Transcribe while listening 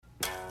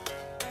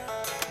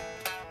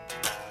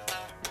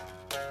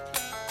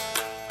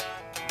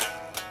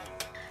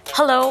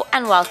Hello,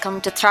 and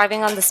welcome to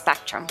Thriving on the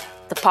Spectrum,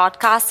 the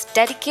podcast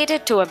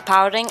dedicated to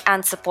empowering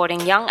and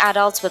supporting young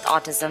adults with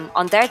autism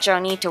on their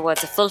journey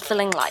towards a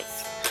fulfilling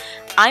life.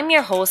 I'm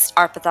your host,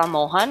 Arpita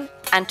Mohan,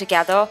 and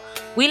together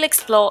we'll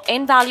explore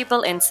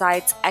invaluable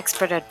insights,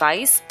 expert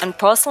advice, and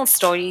personal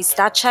stories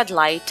that shed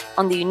light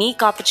on the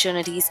unique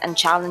opportunities and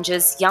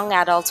challenges young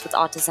adults with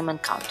autism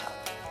encounter.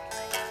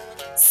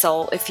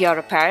 So, if you're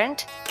a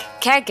parent,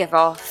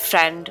 caregiver,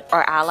 friend,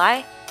 or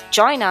ally,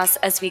 join us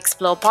as we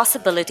explore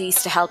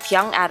possibilities to help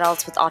young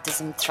adults with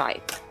autism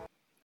thrive.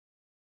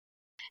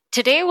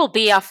 Today will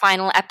be our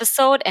final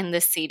episode in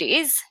this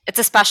series. It's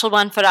a special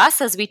one for us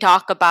as we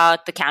talk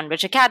about the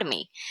CanBridge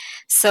Academy.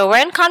 So, we're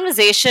in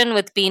conversation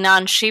with Beena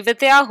and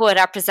Srividya, who are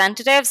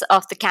representatives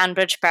of the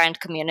CanBridge parent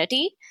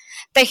community.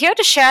 They're here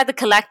to share the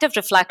collective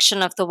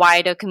reflection of the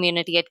wider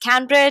community at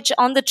CanBridge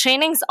on the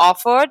trainings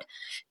offered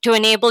to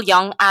enable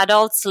young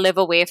adults to live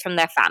away from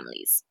their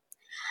families.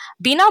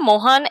 Beena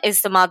Mohan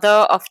is the mother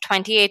of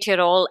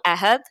 28-year-old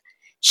Ahad.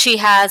 She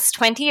has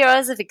 20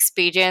 years of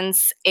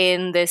experience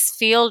in this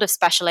field of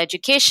special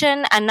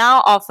education and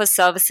now offers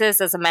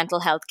services as a mental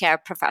health care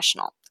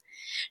professional.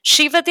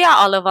 Srividya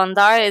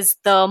Alavandar is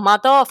the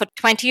mother of a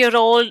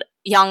 20-year-old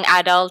young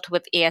adult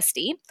with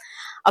ASD.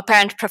 A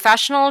parent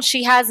professional,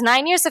 she has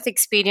 9 years of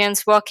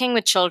experience working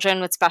with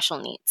children with special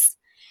needs.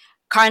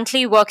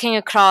 Currently working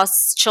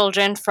across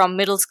children from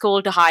middle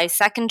school to high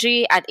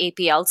secondary at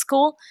APL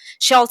school.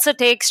 She also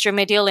takes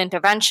remedial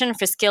intervention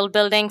for skill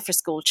building for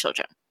school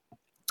children.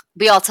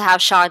 We also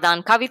have Sharada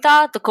and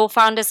Kavitha, the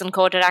co-founders and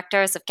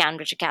co-directors of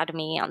CanBridge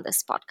Academy, on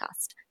this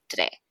podcast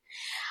today.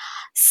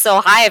 So,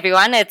 hi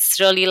everyone. It's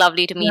really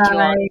lovely to meet you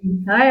all.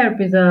 Hi,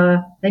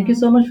 Arpita. Thank you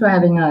so much for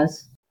having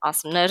us.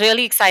 Awesome. No,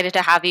 really excited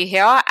to have you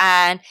here.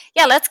 And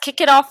yeah, let's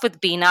kick it off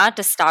with Beena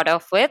to start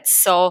off with.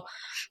 So,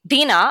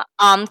 Beena,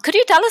 could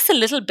you tell us a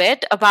little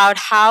bit about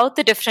how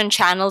the different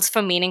channels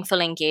for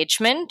meaningful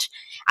engagement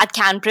at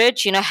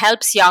CanBridge,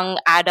 helps young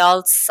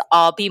adults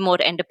be more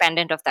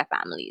independent of their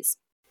families?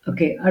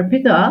 Okay,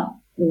 Arpita,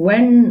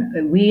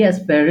 when we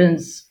as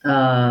parents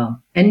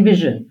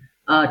envision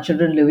our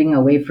children living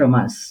away from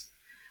us,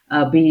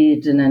 be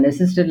it in an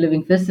assisted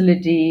living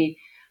facility,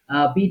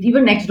 be it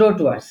even next door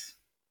to us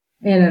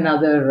in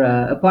another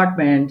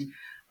apartment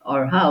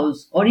or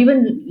house, or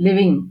even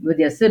living with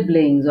their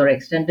siblings or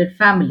extended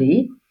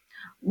family,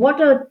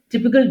 what a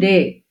typical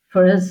day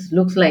for us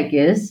looks like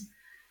is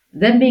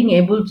them being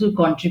able to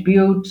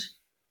contribute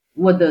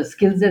with the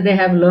skills that they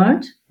have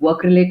learned,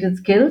 work related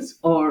skills,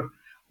 or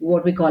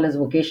what we call as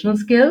vocational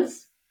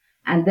skills,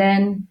 and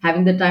then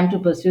having the time to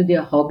pursue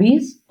their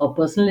hobbies or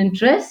personal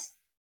interests,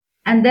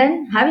 and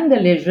then having the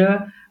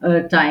leisure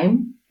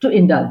time to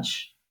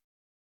indulge.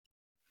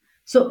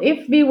 So,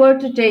 if we were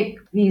to take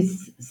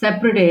these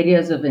separate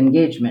areas of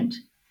engagement,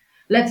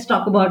 let's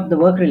talk about the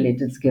work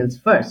related skills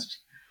first.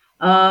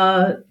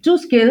 Two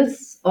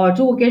skills or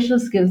two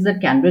vocational skills that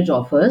CanBridge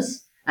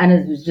offers, and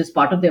is just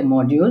part of their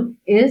module,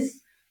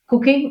 is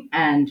cooking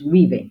and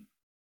weaving.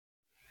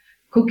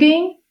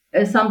 Cooking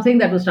is something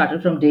that was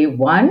started from day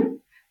one,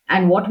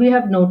 and what we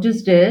have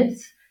noticed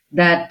is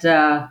that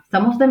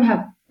some of them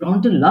have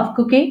grown to love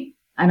cooking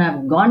and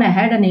have gone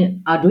ahead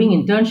and are doing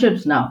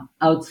internships now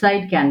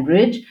outside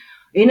CanBridge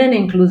in an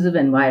inclusive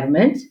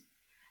environment,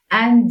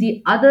 and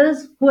the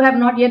others who have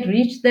not yet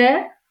reached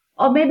there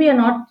or maybe are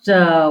not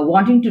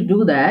wanting to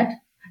do that,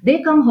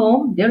 they come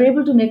home, they're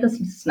able to make a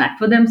snack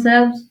for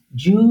themselves,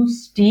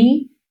 juice,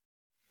 tea,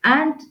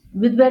 and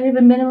with very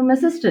minimum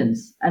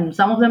assistance. And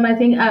some of them, I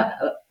think, are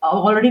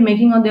already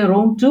making on their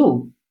own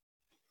too.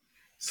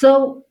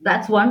 So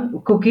that's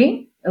one,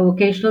 cooking, a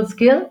vocational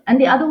skill, and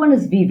the other one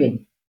is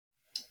weaving.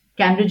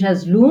 CanBridge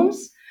has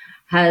looms,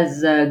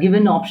 has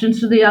given options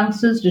to the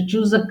youngsters to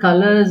choose the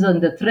colors and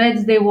the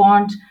threads they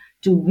want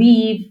to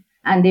weave,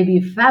 and they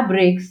weave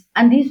fabrics,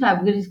 and these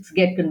fabrics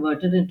get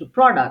converted into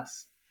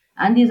products.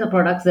 And these are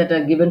products that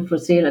are given for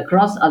sale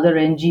across other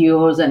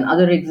NGOs and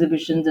other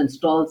exhibitions and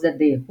stalls that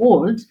they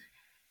hold.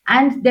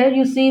 And there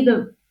you see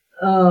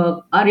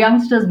our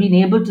youngsters being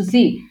able to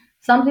see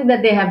something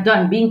that they have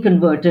done being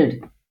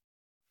converted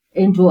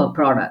into a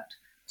product.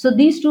 So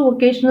these two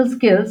vocational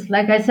skills,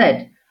 like I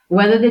said,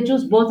 whether they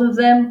choose both of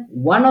them,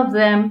 one of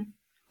them,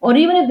 or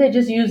even if they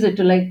just use it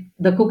to, like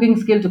the cooking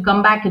skill, to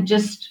come back and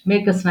just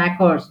make a snack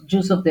or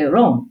juice of their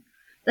own,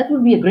 that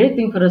would be a great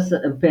thing for us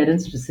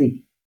parents to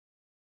see.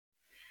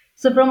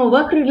 So from a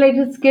work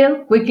related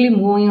skill, quickly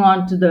moving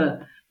on to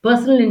the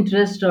personal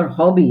interest or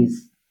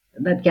hobbies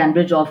that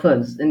CanBridge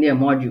offers in their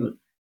module.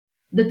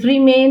 The three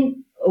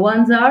main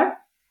ones are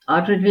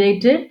art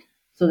related,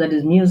 so that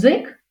is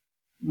music,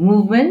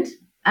 movement,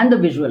 and the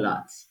visual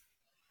arts.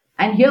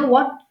 And here,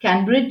 what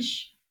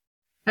CanBridge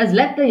has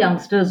let the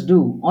youngsters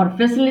do or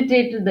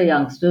facilitated the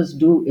youngsters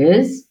do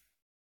is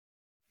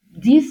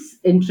these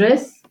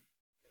interests,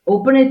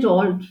 open it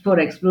all for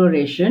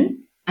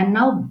exploration, and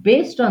now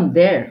based on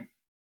their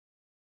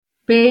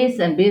pace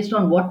and based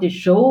on what they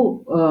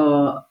show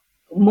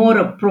more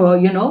a pro,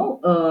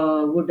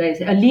 would I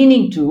say, a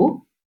leaning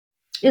to,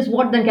 is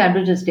what then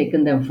CanBridge has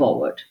taken them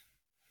forward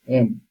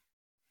in.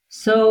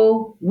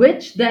 So,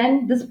 which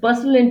then this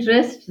personal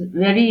interest,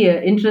 very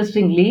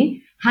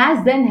interestingly,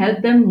 has then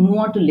helped them move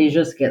on to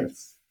leisure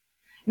skills.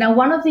 Now,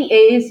 one of the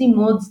AAC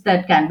modes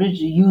that Cambridge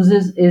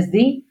uses is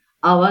the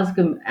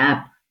Avascom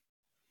app.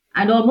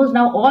 And almost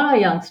now all our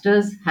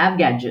youngsters have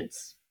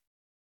gadgets.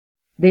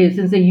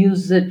 Since they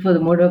use it for the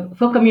mode of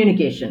for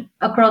communication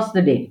across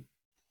the day.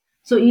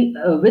 So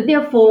with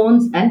their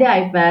phones and their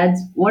iPads,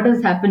 what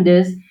has happened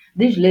is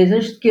these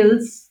laser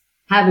skills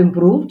have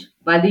improved.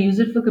 While they use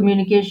it for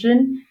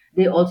communication,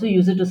 they also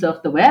use it to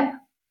surf the web.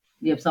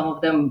 We have some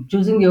of them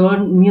choosing their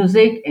own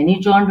music,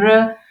 any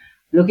genre,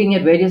 looking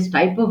at various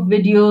type of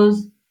videos.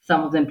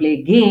 Some of them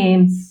play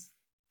games,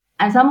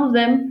 and some of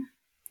them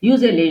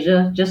use their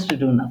leisure just to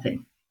do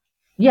nothing.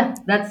 Yeah,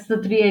 that's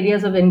the three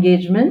areas of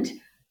engagement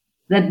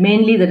that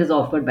is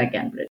offered by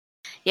Cambridge.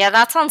 Yeah,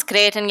 that sounds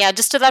great. And yeah,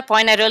 just to that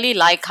point, I really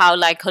like how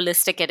like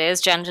holistic it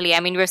is generally. I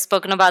mean, we've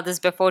spoken about this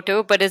before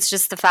too, but it's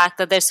just the fact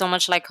that there's so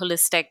much like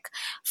holistic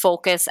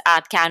focus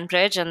at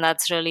Canbridge, and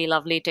that's really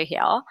lovely to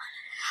hear.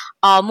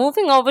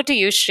 Moving over to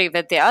you,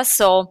 Srividya.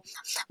 So,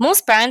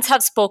 most parents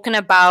have spoken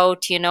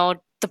about,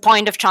 the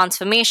point of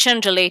transformation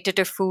related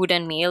to food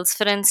and meals,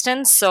 for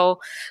instance. So,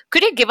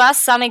 could you give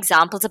us some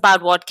examples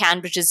about what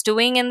Cambridge is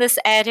doing in this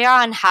area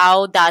and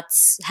how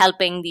that's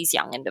helping these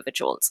young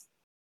individuals?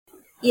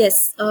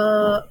 Yes,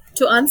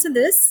 to answer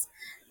this,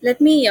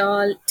 let me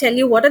tell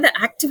you what are the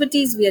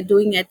activities we are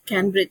doing at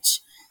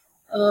Cambridge.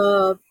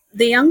 The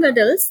young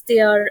adults, they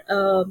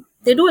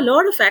do a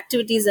lot of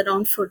activities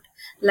around food.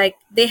 Like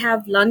they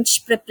have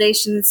lunch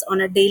preparations on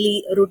a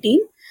daily routine,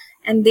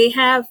 and they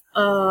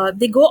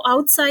go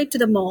outside to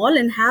the mall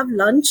and have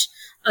lunch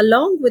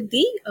along with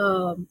the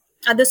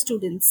other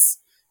students.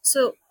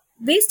 So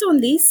based on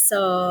these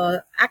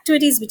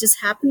activities which is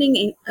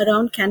happening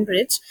around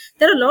Cambridge,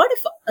 there are a lot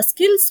of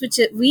skills which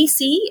we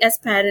see as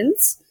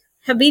parents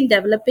have been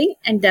developing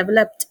and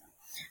developed.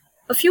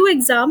 A few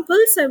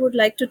examples I would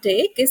like to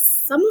take is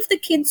some of the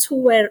kids who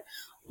were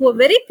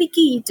very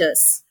picky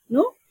eaters.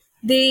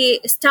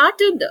 They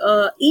started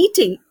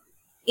eating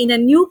in a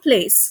new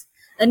place,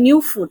 a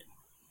new food.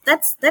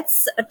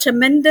 That's a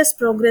tremendous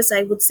progress,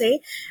 I would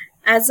say,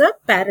 as a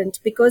parent,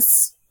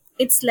 because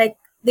it's like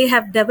they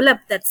have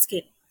developed that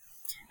skill.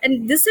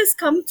 And this has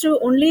come through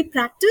only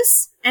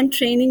practice and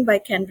training by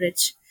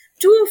Cambridge.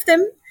 Two of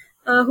them,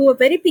 who are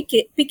very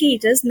picky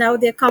eaters, now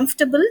they're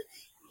comfortable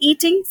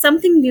eating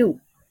something new.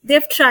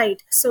 They've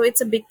tried, so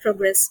it's a big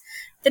progress.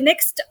 The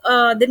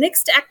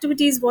next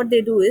activities, what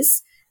they do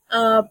is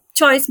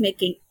choice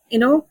making.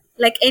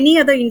 Like any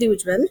other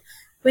individual,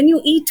 when you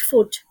eat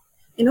food,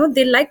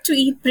 they like to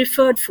eat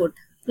preferred food,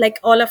 like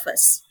all of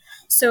us.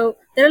 So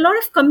there are a lot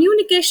of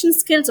communication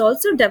skills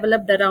also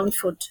developed around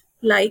food.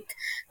 Like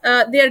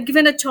they are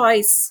given a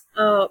choice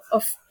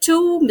of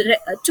two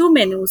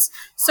menus,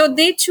 so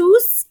they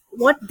choose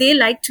what they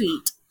like to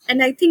eat.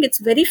 And I think it's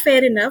very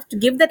fair enough to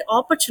give that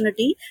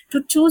opportunity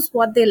to choose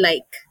what they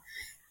like.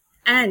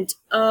 And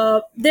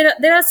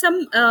there are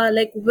some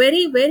like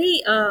very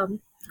very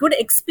good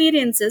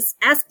experiences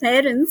as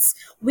parents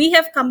we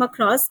have come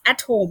across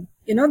at home.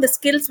 The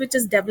skills which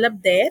is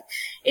developed there,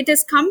 it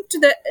has come to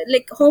the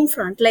like home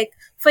front. Like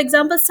for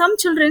example, some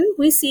children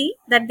we see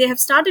that they have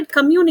started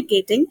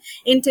communicating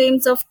in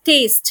terms of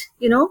taste.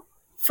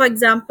 For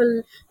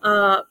example,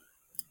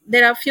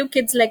 there are a few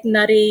kids like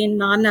Naren,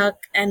 Nanak,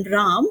 and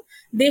Ram.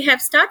 They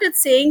have started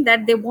saying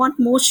that they want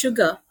more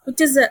sugar, which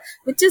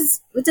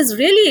is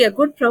really a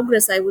good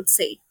progress, I would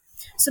say.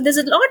 So there's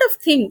a lot of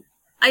thing.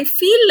 I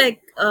feel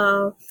like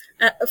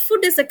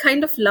food is a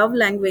kind of love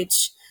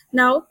language.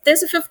 Now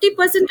there's a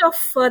 50%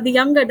 of the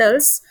young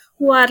adults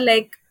who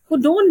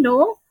don't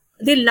know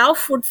they love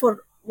food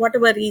for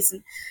whatever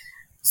reason.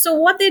 So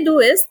what they do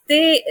is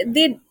they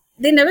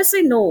never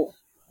say no.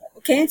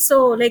 Okay,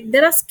 so like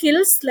there are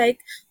skills like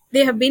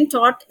they have been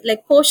taught,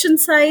 like portion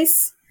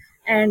size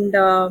and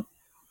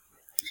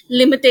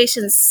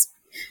limitations.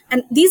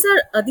 And these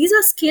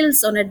are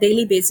skills on a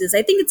daily basis.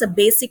 I think it's a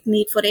basic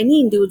need for any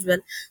individual.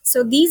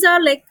 So these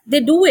are like they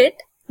do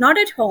it not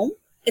at home,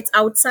 it's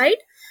outside,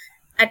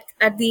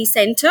 at the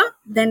center,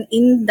 then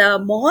in the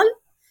mall,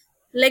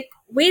 like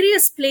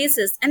various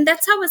places. And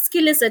that's how a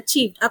skill is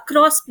achieved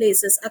across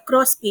places,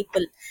 across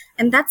people.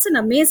 And that's an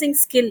amazing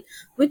skill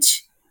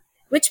which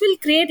will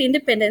create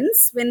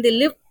independence when they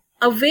live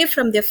away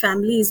from their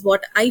family, is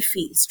what I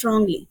feel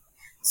strongly.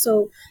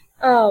 So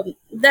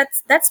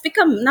that's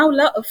become now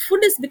food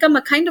has become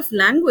a kind of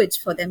language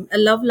for them, a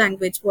love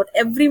language, what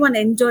everyone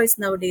enjoys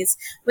nowadays.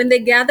 When they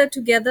gather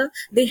together,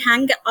 they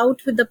hang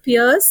out with the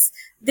peers,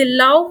 they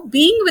love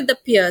being with the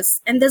peers,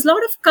 and there's a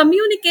lot of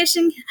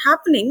communication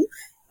happening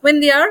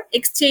when they are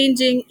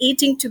exchanging,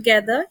 eating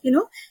together.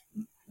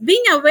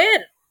 Being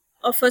aware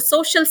of a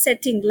social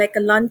setting like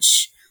a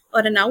lunch or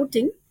an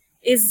outing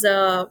is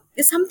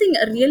something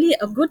really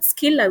a good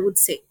skill, I would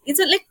say.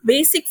 It's like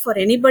basic for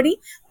anybody,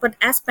 but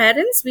as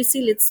parents we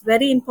feel it's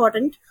very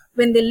important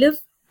when they live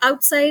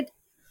outside,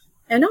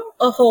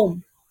 a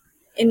home,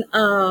 in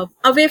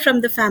away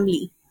from the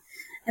family.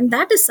 And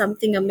that is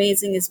something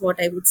amazing, is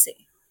what I would say.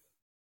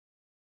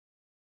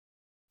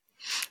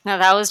 No,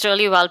 that was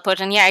really well put.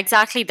 And yeah,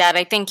 exactly that.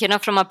 I think,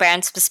 from a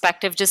parent's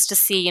perspective, just to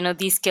see,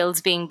 these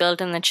skills being built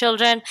in the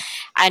children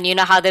and,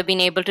 how they've been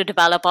able to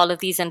develop all of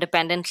these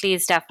independently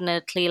is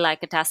definitely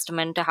like a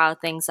testament to how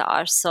things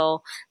are.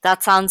 So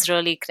that sounds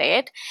really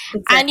great.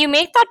 And you Exactly.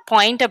 make that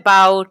point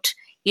about,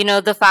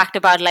 the fact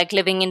about like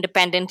living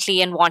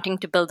independently and wanting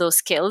to build those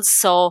skills.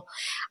 So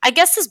I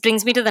guess this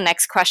brings me to the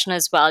next question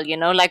as well.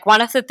 Like one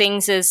of the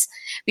things is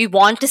we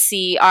want to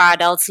see our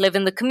adults live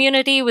in the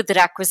community with the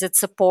requisite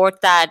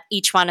support that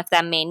each one of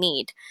them may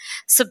need.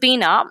 So,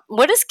 Beena,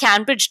 what is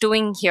CanBridge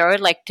doing here,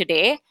 like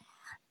today,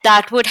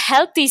 that would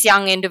help these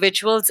young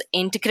individuals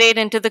integrate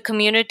into the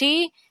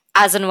community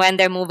as and when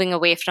they're moving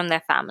away from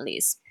their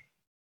families?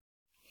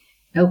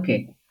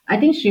 Okay. I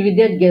think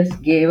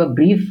Srividya gave a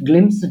brief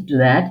glimpse to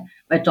that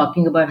by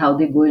talking about how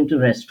they go into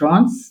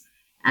restaurants.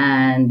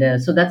 And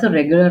so that's a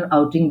regular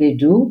outing they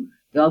do.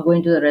 They all go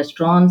into the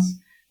restaurants,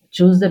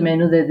 choose the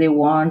menu that they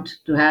want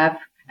to have.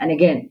 And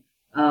again,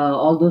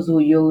 all those who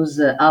use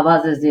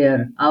AWAS as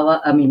their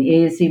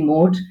AAC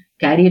mode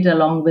carry it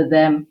along with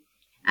them.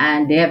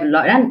 And they have a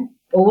lot. And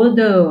over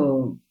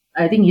the,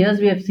 I think,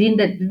 years, we have seen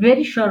that they're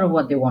very sure of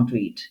what they want to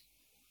eat.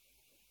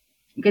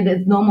 Okay,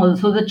 there's no more.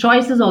 So the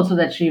choices also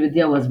that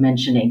Srividya was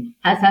mentioning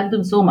has helped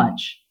them so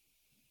much.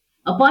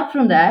 Apart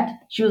from that,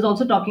 she was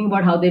also talking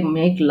about how they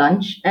make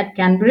lunch at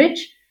CanBridge.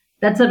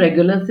 That's a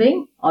regular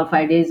thing. All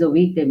 5 days a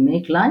week they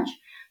make lunch.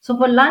 So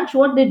for lunch,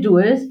 what they do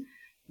is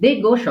they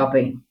go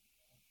shopping.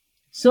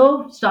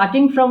 So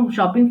starting from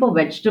shopping for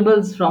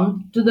vegetables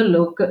from to the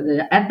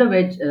local at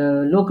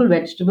the local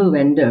vegetable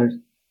vendor,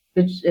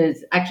 which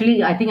is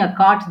actually I think a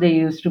cart they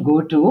used to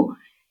go to.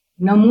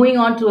 Now moving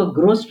on to a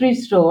grocery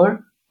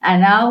store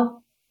and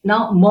now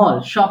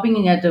mall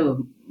shopping at a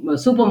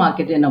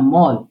supermarket in a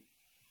mall.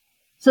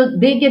 So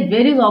they get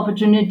various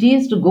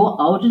opportunities to go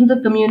out in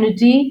the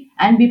community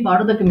and be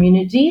part of the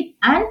community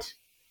and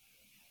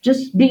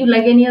just be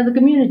like any other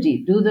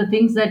community, do the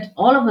things that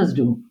all of us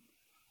do.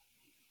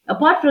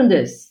 Apart from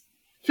this,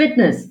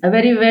 fitness, a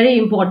very, very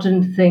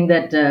important thing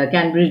that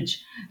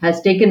Cambridge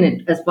has taken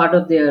it as part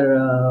of their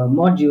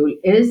module,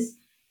 is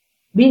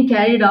being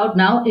carried out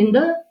now in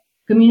the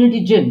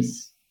community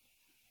gyms.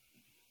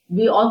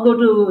 We all go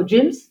to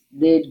gyms,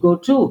 they go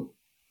too.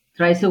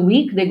 Thrice a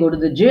week, they go to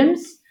the gyms.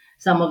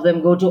 Some of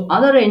them go to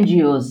other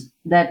NGOs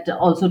that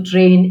also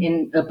train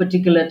in a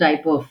particular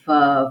type of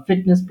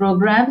fitness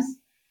programs.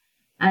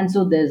 And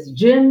so there's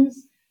gyms,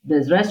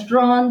 there's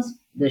restaurants,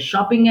 there's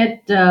shopping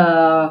at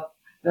the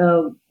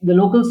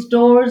local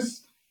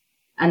stores,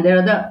 and there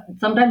are the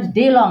sometimes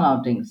day-long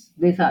outings.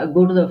 They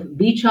go to the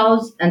beach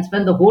house and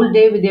spend the whole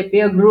day with their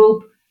peer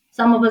group.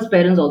 Some of us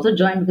parents also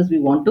join because we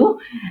want to.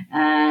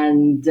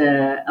 And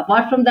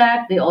apart from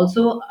that, they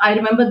also, I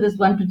remember this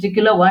one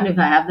particular one, if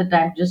I have the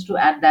time just to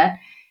add that,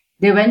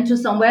 they went to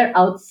somewhere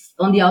out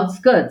on the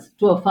outskirts,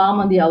 to a farm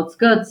on the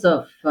outskirts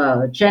of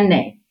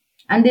Chennai.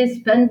 And they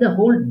spent the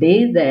whole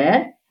day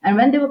there. And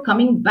when they were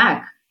coming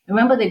back,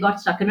 remember they got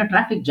stuck in a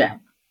traffic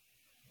jam.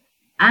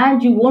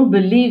 And you won't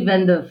believe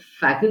when the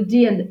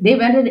faculty and they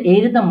went at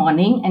 8 in the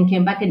morning and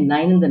came back at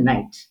 9 in the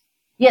night.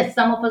 Yes,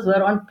 some of us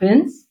were on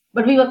pins,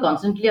 but we were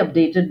constantly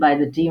updated by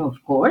the team, of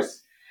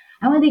course.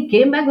 And when they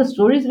came back, the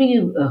stories we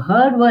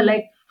heard were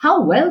like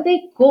how well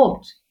they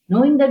coped,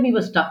 knowing that we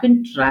were stuck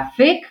in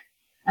traffic.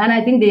 And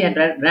I think they had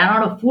ran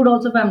out of food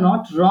also, if I'm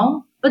not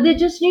wrong. But they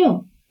just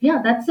knew,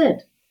 yeah, that's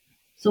it.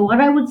 So what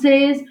I would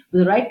say is,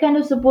 with the right kind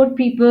of support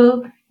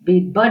people, be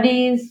it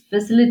buddies,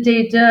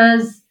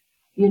 facilitators,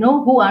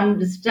 who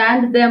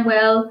understand them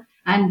well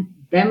and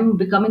them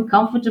becoming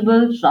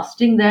comfortable,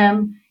 trusting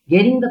them,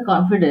 getting the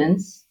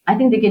confidence, I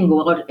think they can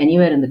go out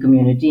anywhere in the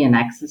community and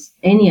access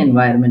any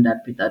environment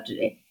at Pita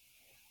today.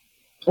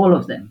 All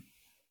of them.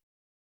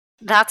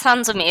 That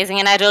sounds amazing.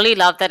 And I really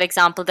love that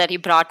example that you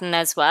brought in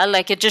as well.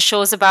 Like it just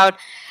shows about,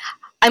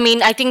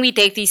 I think we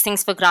take these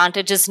things for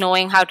granted, just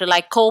knowing how to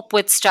like cope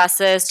with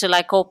stresses, to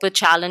like cope with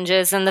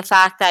challenges, and the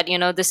fact that,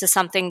 this is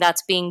something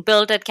that's being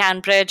built at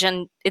CanBridge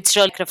and it's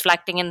really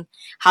reflecting in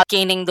how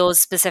gaining those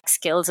specific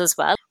skills as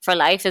well for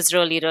life is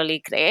really,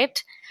 really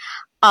great.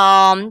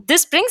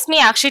 This brings me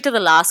actually to the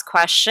last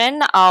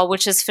question,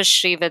 which is for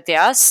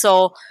Srividya.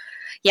 So,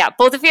 yeah,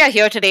 both of you are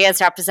here today as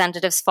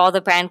representatives for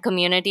the parent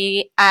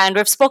community, and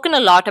we've spoken a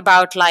lot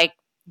about like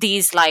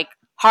these like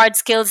hard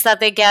skills that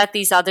they get,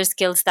 these other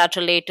skills that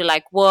relate to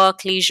like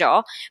work,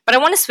 leisure. But I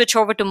want to switch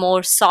over to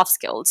more soft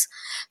skills.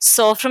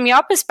 So, from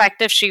your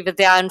perspective,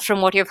 Srividya, and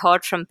from what you've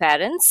heard from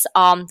parents,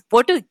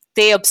 what do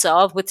they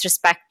observe with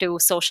respect to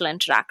social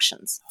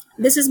interactions?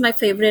 This is my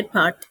favorite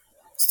part.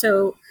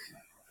 So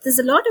there's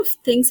a lot of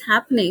things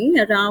happening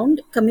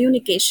around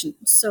communication.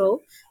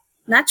 So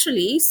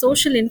naturally,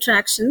 social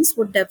interactions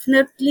would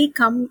definitely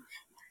come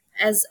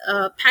as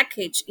a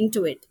package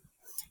into it.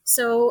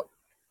 So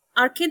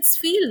our kids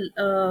feel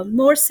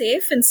more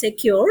safe and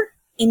secure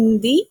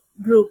in the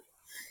group,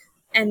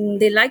 and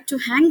they like to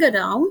hang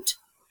around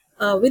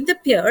with the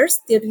peers.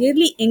 They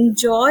really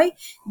enjoy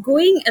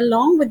going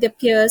along with their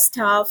peers,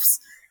 staffs,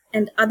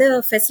 and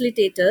other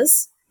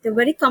facilitators. They're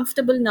very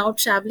comfortable now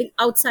traveling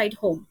outside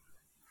home.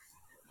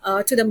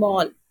 to the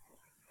mall.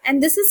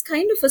 And this is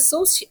kind of a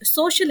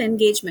social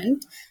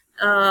engagement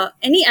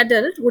any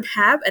adult would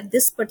have at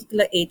this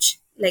particular age,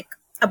 like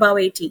above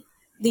 18.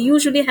 They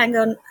usually hang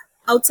on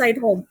outside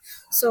home.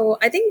 So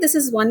I think this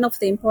is one of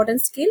the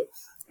important skill.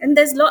 And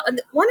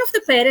one of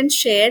the parents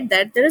shared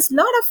that there is a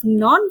lot of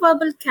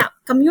non-verbal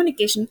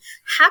communication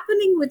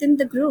happening within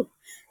the group,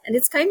 and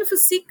it's kind of a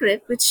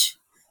secret which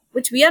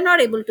we are not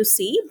able to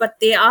see, but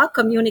they are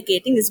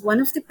communicating, is one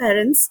of the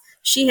parents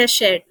she has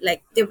shared.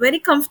 Like, they're very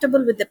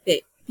comfortable with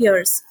the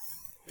peers.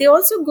 They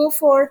also go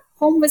for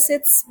home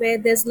visits where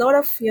there's a lot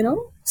of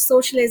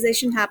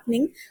socialization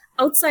happening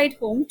outside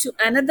home to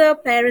another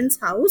parent's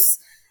house.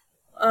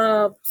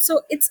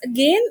 So it's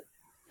again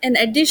an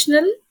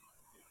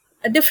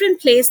a different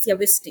place they're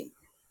visiting.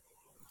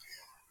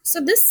 So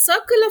this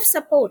circle of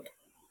support,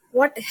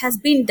 what has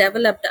been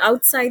developed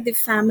outside the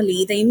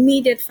family, the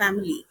immediate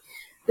family,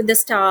 with the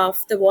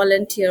staff, the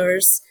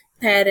volunteers,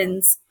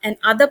 parents, and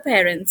other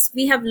parents,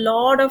 we have a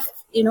lot of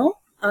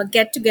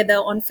get together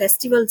on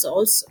festivals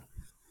also,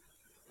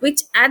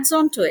 which adds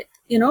on to it.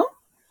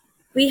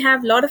 We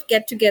have a lot of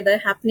get together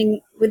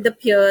happening with the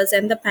peers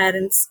and the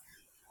parents.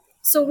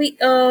 So we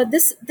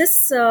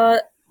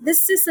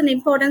this is an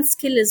important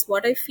skill, is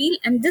what I feel,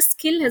 and this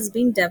skill has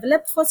been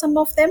developed for some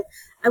of them.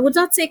 I would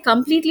not say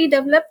completely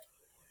developed.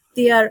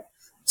 They are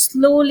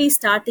slowly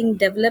starting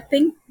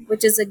developing,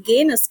 which is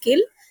again a skill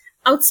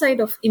outside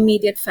of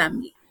immediate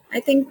family. I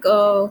think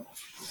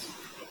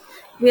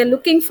we are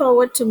looking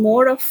forward to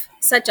more of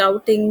such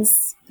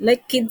outings.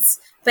 Like, kids,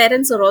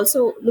 parents are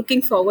also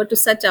looking forward to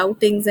such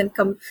outings and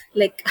come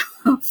like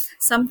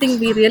something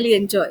we really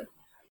enjoy.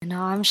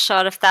 No, I'm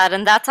sure of that.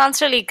 And that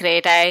sounds really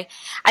great. I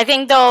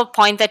think the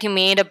point that you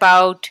made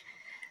about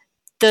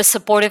the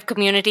supportive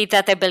community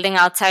that they're building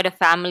outside of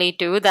family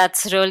too,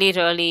 that's really,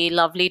 really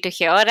lovely to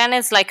hear. And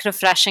it's like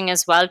refreshing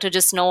as well to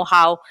just know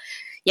how,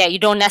 yeah, you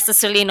don't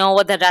necessarily know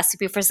what the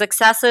recipe for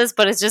success is,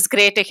 but it's just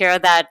great to hear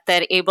that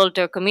they're able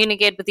to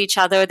communicate with each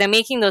other. They're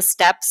making those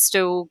steps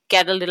to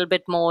get a little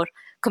bit more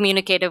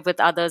communicative with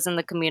others in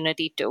the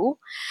community too.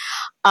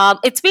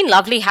 It's been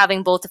lovely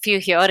having both of you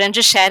here and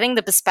just sharing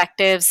the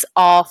perspectives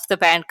of the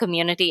parent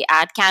community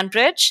at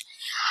CanBridge.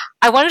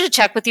 I wanted to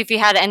check with you if you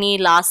had any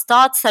last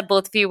thoughts that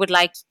both of you would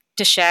like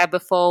to share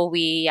before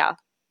we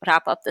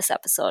wrap up this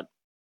episode.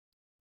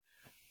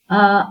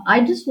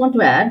 I just want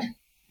to add,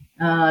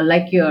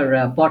 like your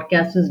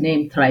podcast is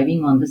named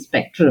Thriving on the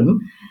Spectrum.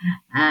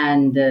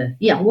 And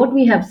what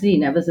we have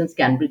seen ever since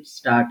CanBridge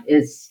start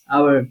is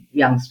our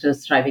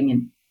youngsters thriving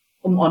in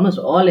almost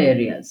all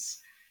areas.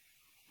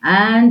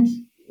 And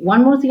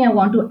one more thing I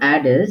want to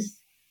add is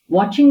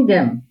watching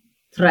them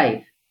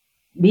thrive,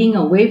 being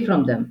away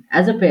from them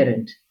as a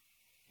parent.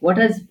 What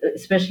has,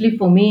 especially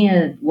for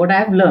me, what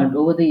I've learned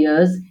over the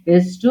years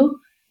is to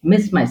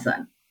miss my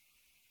son.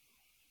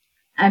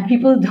 And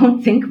people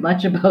don't think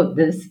much about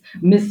this,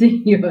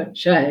 missing your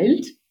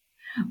child.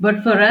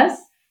 But for us,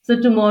 so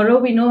tomorrow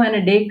we know when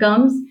a day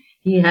comes,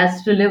 he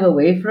has to live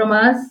away from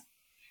us.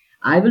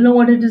 I will know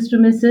what it is to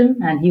miss him,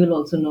 and he will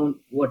also know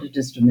what it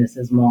is to miss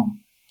his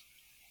mom.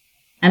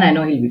 And I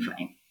know he'll be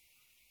fine.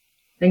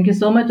 Thank you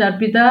so much,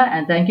 Arpita,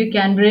 and thank you,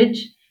 CanBridge.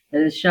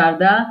 There is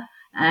Sharada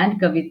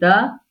and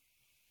Kavitha.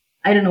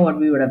 I don't know what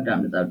we would have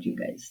done without you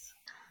guys.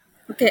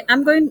 Okay,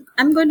 I'm going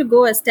to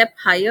go a step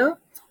higher.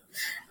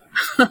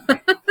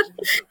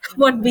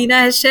 What Beena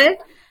has shared,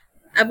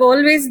 I've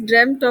always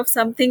dreamt of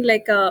something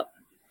like a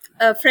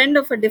friend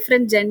of a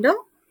different gender,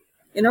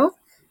 you know.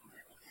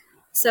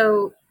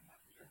 So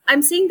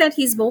I'm seeing that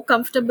he's more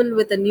comfortable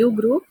with a new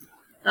group.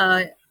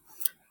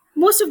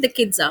 Most of the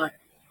kids are.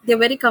 They're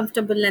very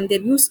comfortable and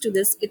they're used to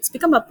this. It's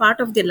become a part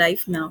of their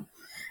life now.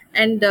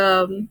 And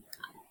I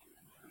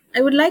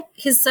would like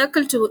his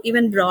circle to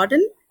even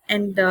broaden.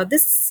 And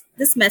this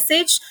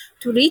message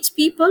to reach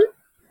people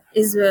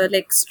is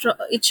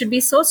it should be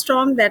so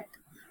strong that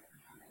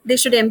they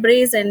should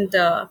embrace and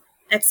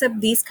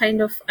accept these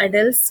kind of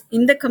adults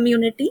in the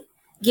community,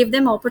 give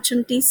them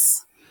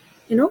opportunities,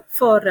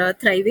 for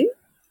thriving,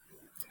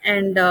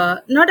 and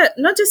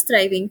not just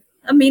thriving,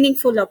 a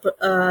meaningful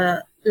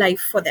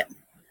life for them,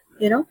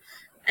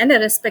 and a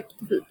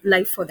respectful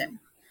life for them.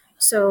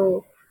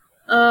 So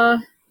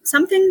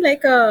something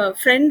like a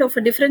friend of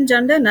a different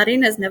gender,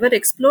 Naren has never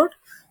explored.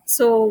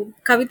 So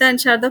Kavitha and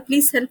Sharada,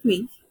 please help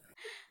me.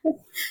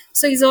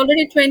 So he's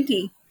already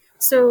 20.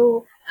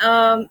 So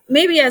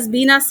maybe, as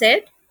Beena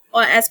said,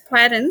 or as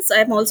parents,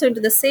 I'm also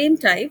into the same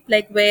type,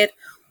 like where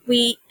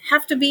we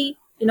have to be,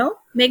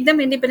 make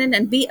them independent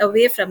and be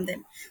away from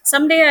them.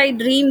 Someday I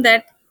dream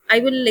that I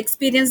will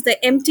experience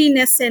the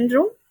emptiness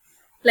syndrome,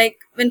 like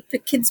when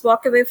kids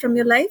walk away from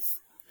your life.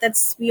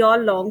 That's we all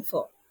long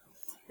for.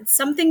 It's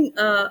something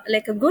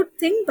like a good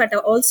thing, but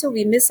also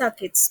we miss our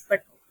kids.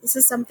 But this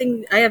is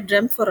something I have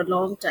dreamt for a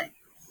long time.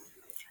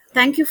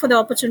 Thank you for the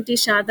opportunity,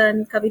 Sharada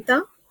and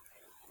Kavitha.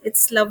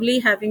 It's lovely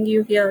having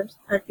you here,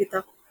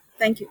 Arpita.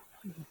 Thank you.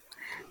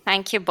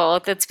 Thank you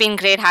both. It's been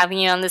great having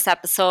you on this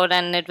episode,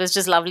 and it was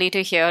just lovely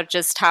to hear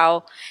just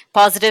how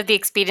positive the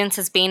experience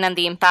has been and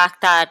the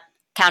impact that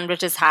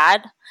CanBridge has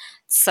had.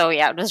 So,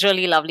 yeah, it was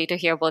really lovely to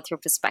hear both your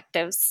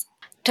perspectives.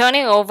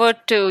 Turning over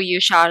to you,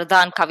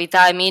 Sharada and Kavitha,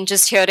 I mean,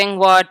 just hearing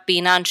what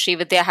Beena and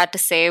Srividya had to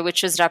say,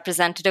 which was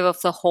representative of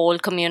the whole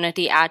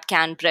community at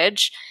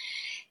CanBridge,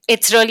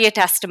 it's really a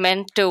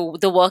testament to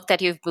the work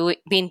that you've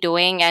been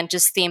doing and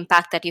just the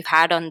impact that you've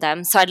had on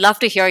them. So I'd love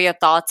to hear your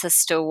thoughts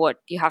as to what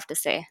you have to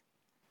say.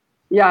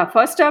 Yeah,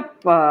 first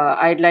up,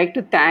 I'd like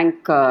to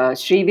thank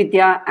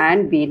Srividya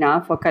and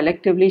Beena for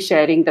collectively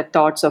sharing the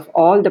thoughts of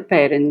all the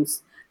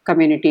parents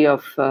community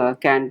of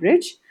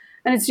Cambridge.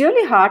 And it's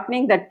really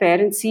heartening that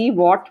parents see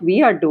what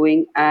we are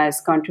doing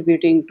as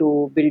contributing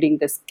to building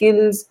the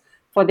skills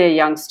for their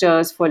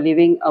youngsters for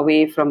living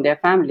away from their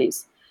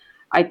families.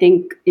 I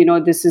think,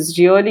 this is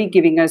really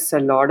giving us a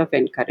lot of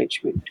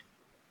encouragement.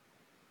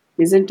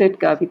 Isn't it,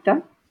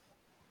 Kavitha?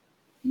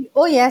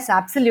 Oh yes,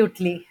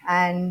 absolutely,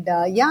 and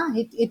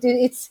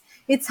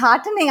it's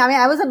heartening. I mean,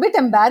 I was a bit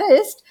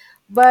embarrassed,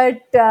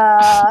 but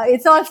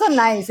it's also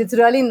nice. It's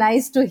really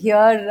nice to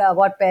hear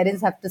what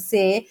parents have to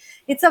say.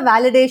 It's a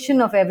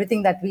validation of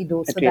everything that we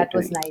do. That So we are that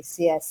was doing. nice.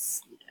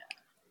 Yes.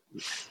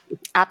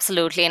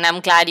 Absolutely. And I'm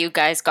glad you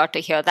guys got to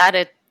hear that.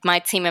 It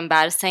might seem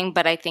embarrassing,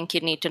 but I think you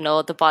need to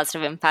know the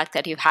positive impact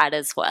that you've had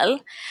as well.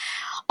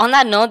 On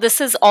that note, this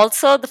is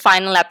also the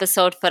final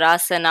episode for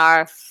us in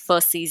our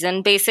first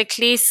season,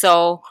 basically.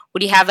 So,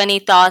 would you have any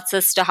thoughts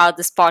as to how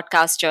this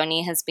podcast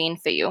journey has been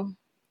for you?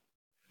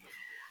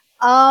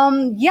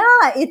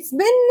 Yeah, it's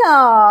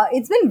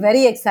been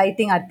very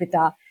exciting,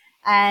 Arpita,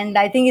 and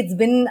I think it's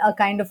been a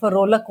kind of a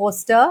roller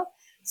coaster.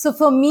 So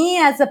for me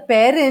as a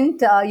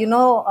parent,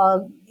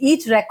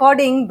 each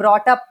recording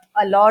brought up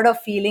a lot of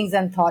feelings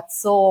and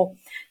thoughts. So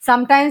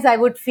sometimes I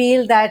would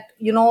feel that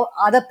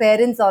other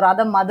parents or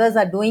other mothers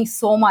are doing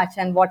so much,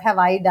 and what have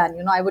I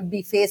done? I would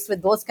be faced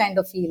with those kind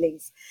of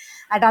feelings.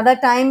 At other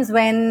times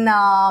when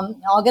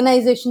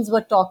organizations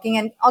were talking,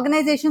 and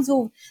organizations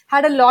who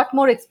had a lot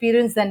more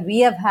experience than we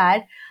have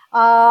had,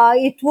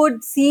 it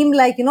would seem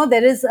like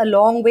there is a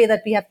long way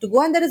that we have to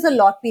go, and there is a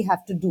lot we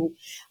have to do.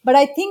 But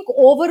I think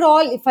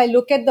overall, if I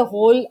look at the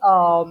whole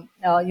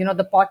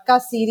the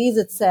podcast series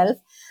itself,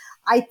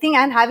 I think,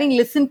 and having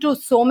listened to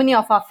so many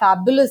of our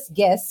fabulous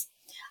guests,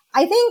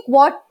 I think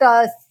what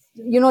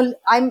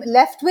I'm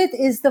left with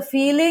is the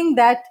feeling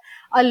that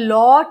a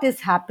lot is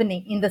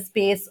happening in the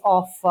space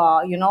of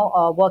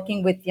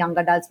working with young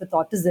adults with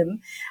autism,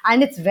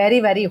 and it's very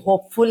very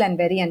hopeful and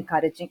very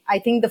encouraging. I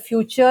think the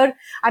future,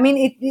 I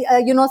mean,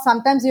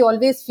 sometimes you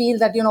always feel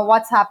that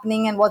what's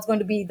happening and what's going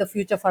to be the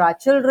future for our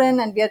children,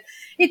 and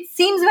it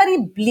seems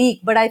very bleak.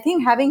 But I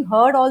think having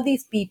heard all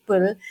these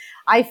people,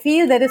 I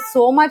feel there is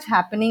so much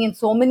happening in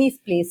so many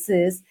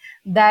places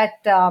that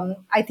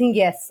I think,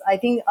 yes, I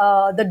think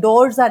the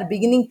doors are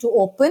beginning to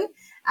open,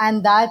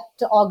 and that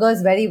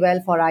augurs very well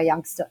for our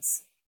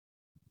youngsters.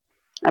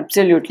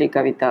 Absolutely,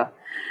 Kavitha.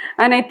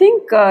 And I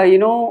think,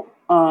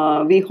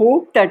 we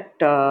hope that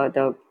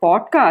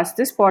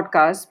this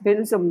podcast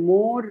builds a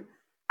more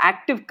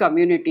active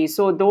community.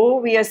 So, though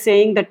we are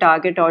saying the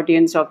target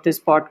audience of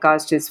this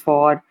podcast is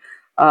for,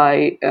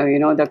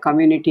 the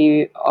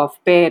community of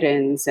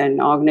parents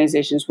and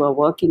organizations who are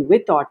working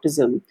with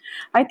autism,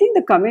 I think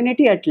the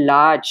community at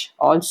large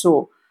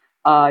also,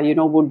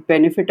 would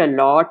benefit a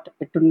lot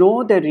to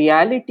know the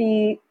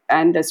reality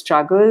and the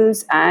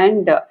struggles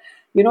and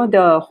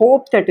the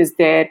hope that is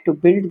there to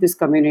build this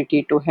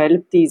community to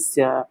help these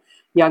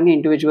young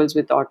individuals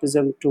with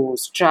autism to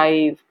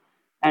strive,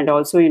 and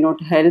also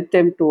to help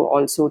them to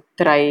also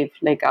thrive,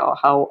 like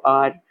how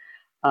our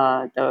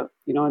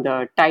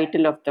the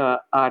title of the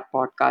our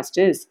podcast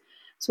is.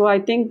 So I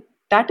think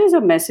that is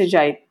a message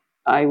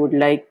I would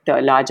like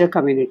the larger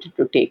community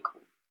to take.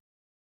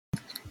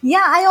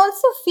 Yeah, I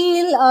also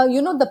feel,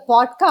 the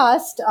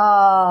podcast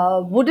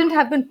wouldn't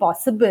have been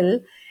possible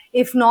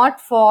if not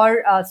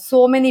for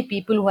so many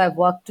people who have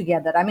worked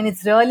together. I mean,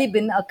 it's really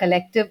been a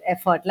collective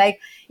effort. Like,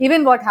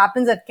 even what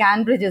happens at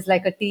CanBridge is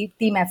like a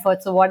team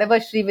effort. So whatever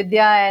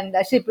Srividya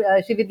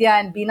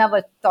and Beena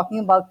were talking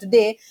about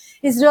today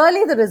is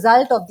really the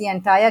result of the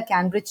entire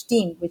CanBridge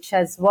team, which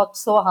has worked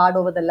so hard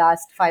over the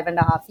last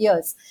 5.5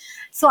 years.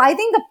 So I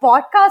think the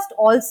podcast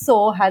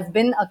also has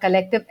been a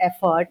collective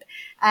effort.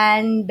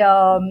 And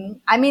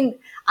I mean,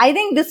 I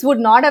think this would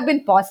not have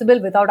been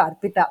possible without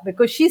Arpita,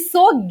 because she's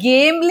so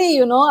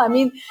gamely, I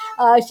mean,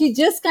 she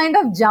just kind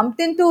of jumped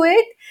into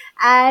it,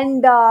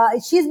 and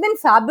she's been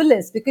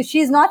fabulous because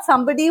she's not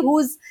somebody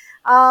who's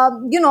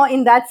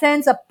in that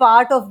sense, a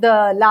part of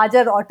the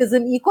larger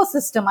autism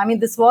ecosystem. I mean,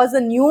 this was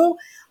a new,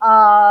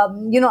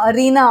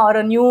 arena or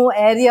a new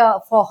area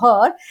for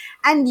her.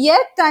 And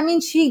yet, I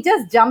mean, she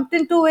just jumped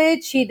into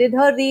it. She did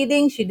her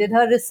reading, she did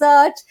her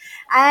research,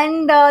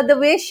 and the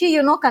way she,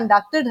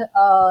 conducted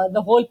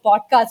the whole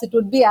podcast, it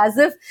would be as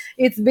if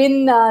it's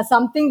been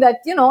something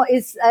that,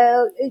 is,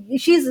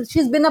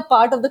 she's been a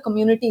part of the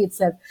community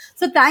itself.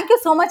 So thank you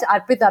so much,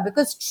 Arpita,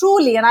 because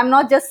truly, and I'm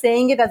not just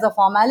saying it as a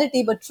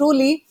formality, but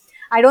truly,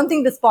 I don't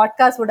think this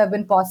podcast would have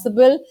been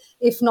possible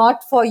if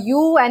not for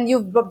you. And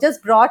you've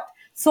just brought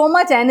so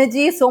much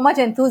energy, so much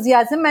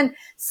enthusiasm, and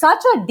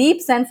such a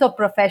deep sense of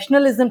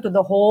professionalism to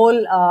the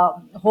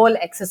whole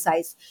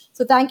exercise.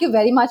 So thank you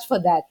very much for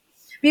that.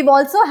 We've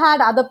also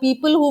had other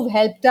people who've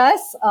helped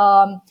us.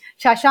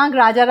 Shashank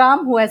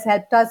Rajaram, who has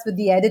helped us with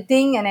the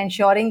editing and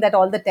ensuring that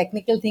all the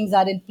technical things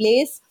are in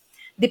place.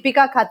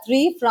 Deepika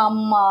Khatri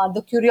from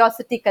the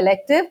Curiosity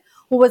Collective,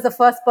 who was the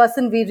first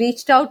person we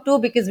reached out to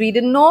because we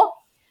didn't know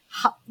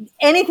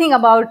anything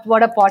about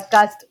what a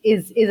podcast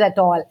is at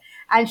all,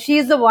 and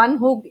she's the one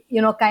who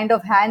kind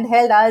of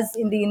handheld us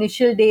in the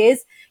initial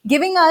days,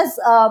 giving us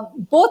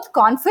both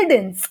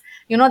confidence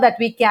that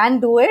we can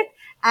do it,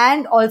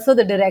 and also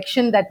the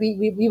direction that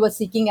we were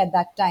seeking at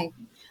that time.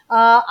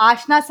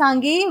 Ashna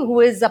Sangi, who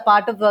is a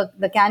part of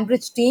the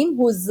CanBridge team,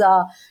 who's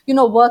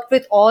worked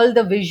with all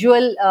the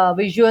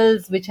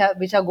visuals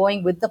which are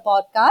going with the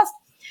podcast,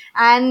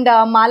 and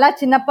Mala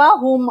Chinnappa,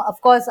 whom of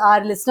course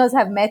our listeners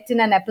have met in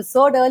an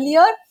episode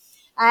earlier,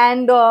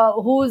 and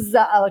whose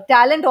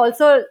talent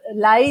also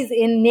lies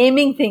in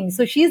naming things.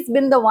 So she's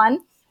been the one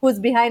who's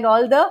behind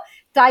all the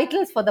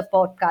titles for the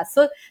podcast.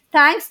 So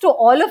thanks to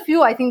all of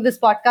you. I think this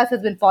podcast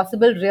has been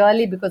possible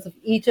really because of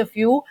each of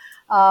you,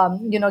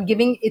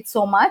 giving it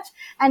so much.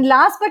 And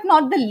last but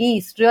not the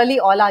least, really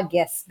all our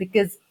guests,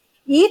 because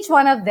each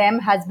one of them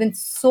has been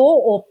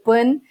so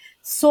open,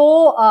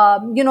 so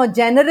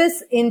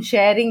generous in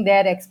sharing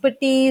their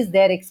expertise,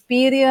 their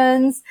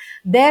experience,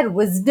 their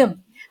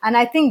wisdom. And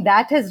I think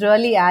that has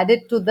really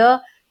added to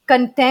the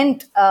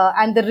content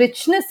and the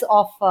richness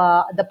of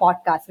the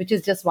podcast, which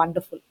is just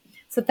wonderful.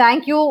 So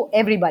thank you,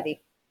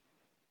 everybody.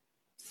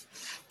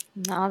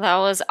 No, that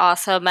was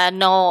awesome. And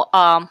no,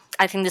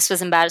 I think this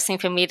was embarrassing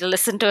for me to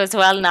listen to as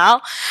well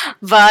now.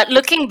 But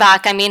looking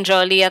back, I mean,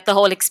 really at the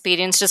whole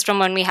experience, just from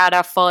when we had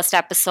our first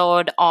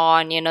episode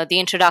on, the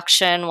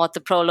introduction, what the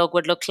prologue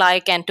would look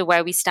like, and to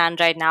where we stand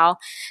right now,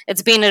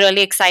 it's been a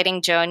really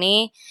exciting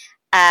journey.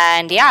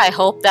 And yeah, I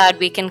hope that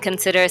we can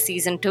consider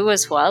season 2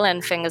 as well,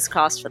 and fingers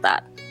crossed for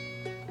that.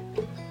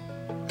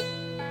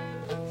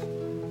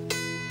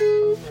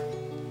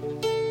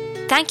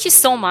 Thank you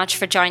so much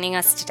for joining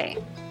us today.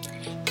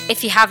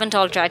 If you haven't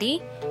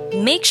already,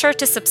 make sure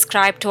to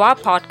subscribe to our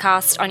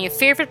podcast on your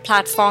favorite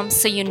platform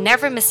so you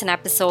never miss an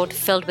episode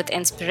filled with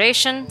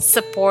inspiration,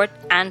 support,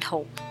 and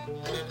hope.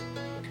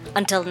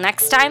 Until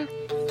next time,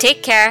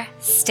 take care,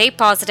 stay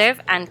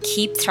positive, and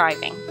keep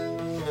thriving.